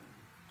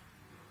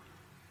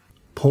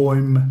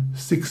Poem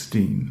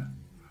 16.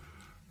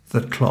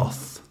 The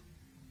Cloth.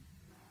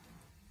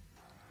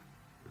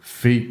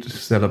 Feet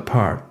set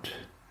apart,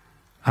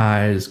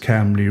 eyes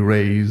calmly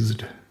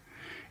raised,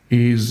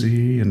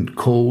 easy and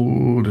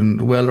cold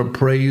and well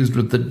appraised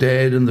with the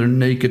dead in their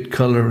naked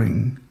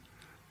colouring.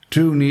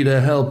 Two need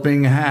a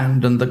helping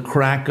hand, and the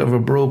crack of a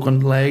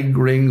broken leg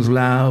rings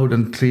loud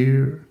and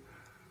clear.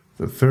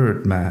 The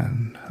third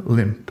man,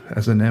 limp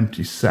as an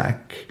empty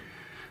sack,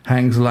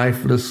 hangs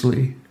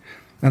lifelessly,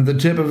 and the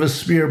tip of a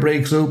spear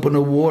breaks open a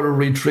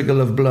watery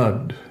trickle of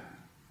blood.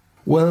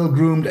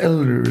 Well-groomed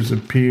elders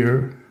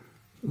appear.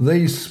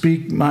 They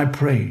speak my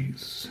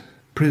praise,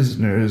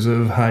 prisoners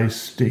of high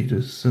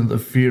status and the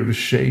fear of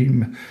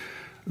shame.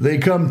 They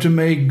come to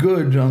make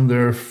good on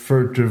their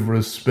furtive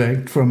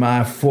respect for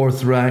my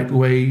forthright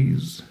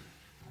ways.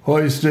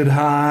 Hoisted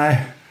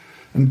high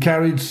and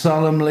carried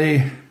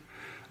solemnly,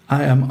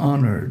 I am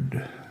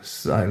honored,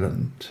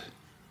 silent,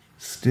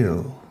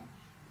 still.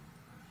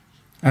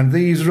 And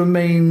these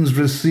remains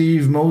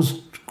receive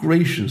most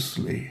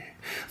graciously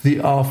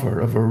the offer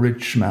of a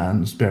rich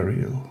man's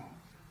burial.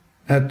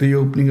 At the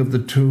opening of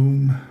the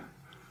tomb,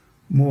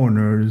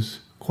 mourners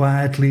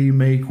quietly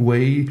make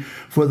way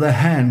for the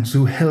hands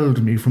who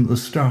held me from the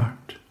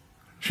start.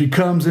 She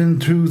comes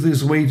into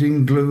this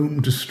waiting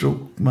gloom to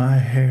stroke my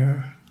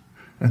hair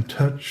and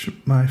touch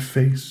my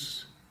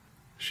face.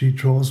 She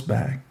draws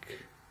back.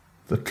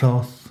 The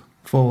cloth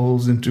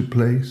falls into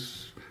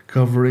place,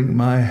 covering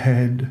my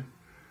head.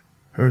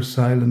 Her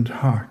silent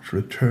heart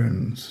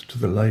returns to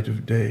the light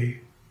of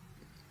day.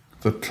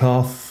 The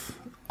cloth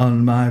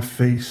on my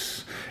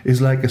face is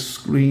like a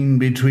screen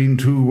between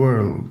two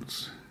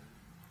worlds,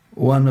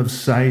 one of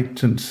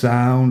sight and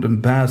sound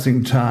and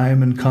passing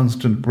time and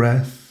constant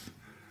breath.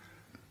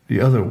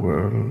 The other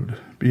world,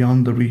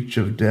 beyond the reach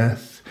of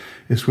death,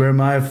 is where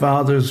my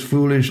father's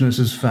foolishness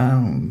is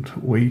found,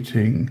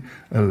 waiting,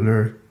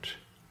 alert,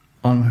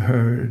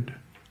 unheard,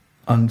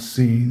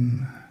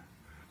 unseen.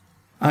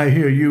 I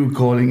hear you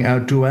calling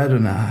out to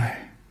Adonai.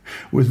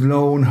 With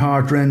lone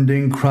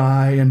heart-rending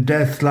cry and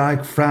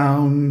death-like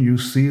frown, you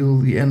seal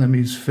the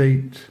enemy's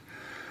fate.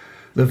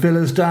 The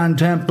Philistine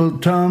temple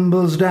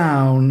tumbles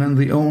down, and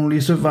the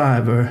only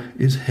survivor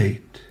is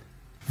hate.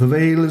 The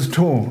veil is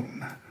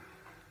torn.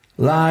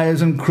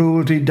 Lies and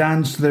cruelty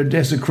dance their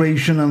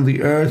desecration on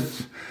the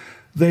earth.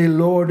 They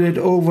lord it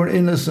over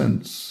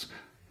innocence,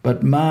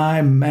 but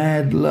my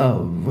mad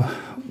love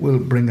will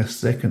bring a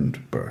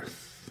second birth.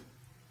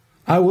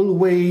 I will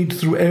wade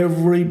through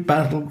every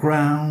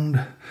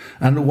battleground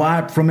and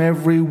wipe from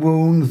every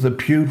wound the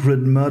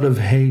putrid mud of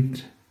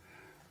hate.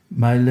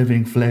 My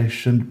living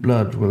flesh and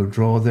blood will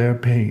draw their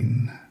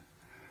pain.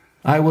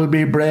 I will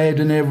be bread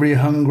in every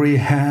hungry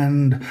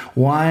hand,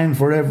 wine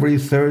for every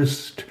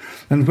thirst,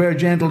 and where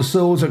gentle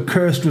souls are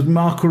cursed with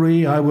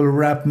mockery, I will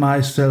wrap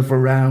myself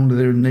around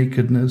their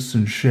nakedness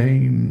and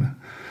shame.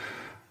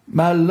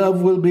 My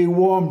love will be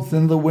warmth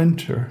in the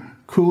winter,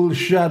 cool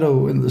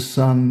shadow in the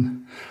sun,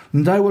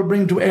 and I will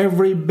bring to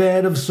every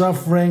bed of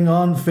suffering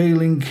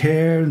unfailing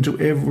care, and to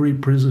every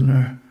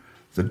prisoner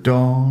the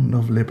dawn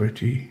of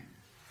liberty.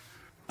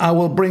 I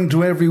will bring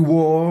to every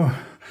war,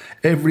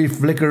 every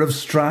flicker of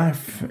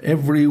strife,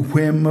 every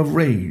whim of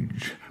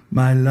rage,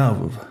 my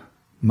love,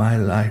 my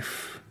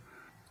life.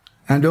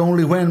 And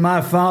only when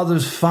my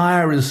father's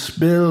fire is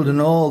spilled in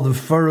all the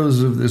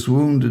furrows of this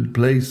wounded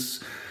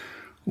place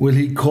will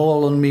he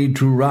call on me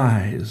to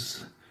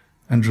rise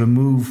and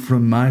remove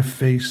from my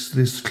face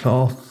this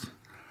cloth,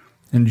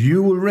 and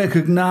you will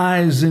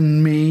recognize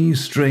in me,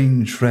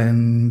 strange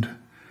friend,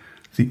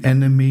 the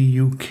enemy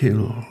you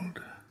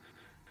killed.